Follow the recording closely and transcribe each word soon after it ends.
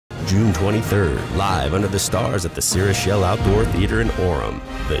June 23rd, live under the stars at the SCERA Outdoor Theater in Orem,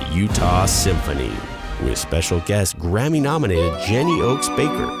 the Utah Symphony, with special guest Grammy-nominated Jenny Oakes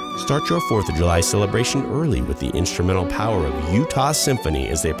Baker. Start your 4th of July celebration early with the instrumental power of Utah Symphony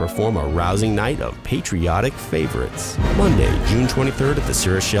as they perform a rousing night of patriotic favorites. Monday, June 23rd at the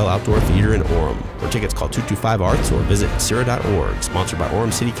SCERA Outdoor Theater in Orem. For tickets, call 225-ARTS or visit SCERA.org. Sponsored by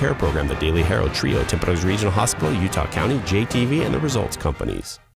Orem City Care Program, the Daily Herald Trio, Tempe Regional Hospital, Utah County, JTV, and the Results Companies.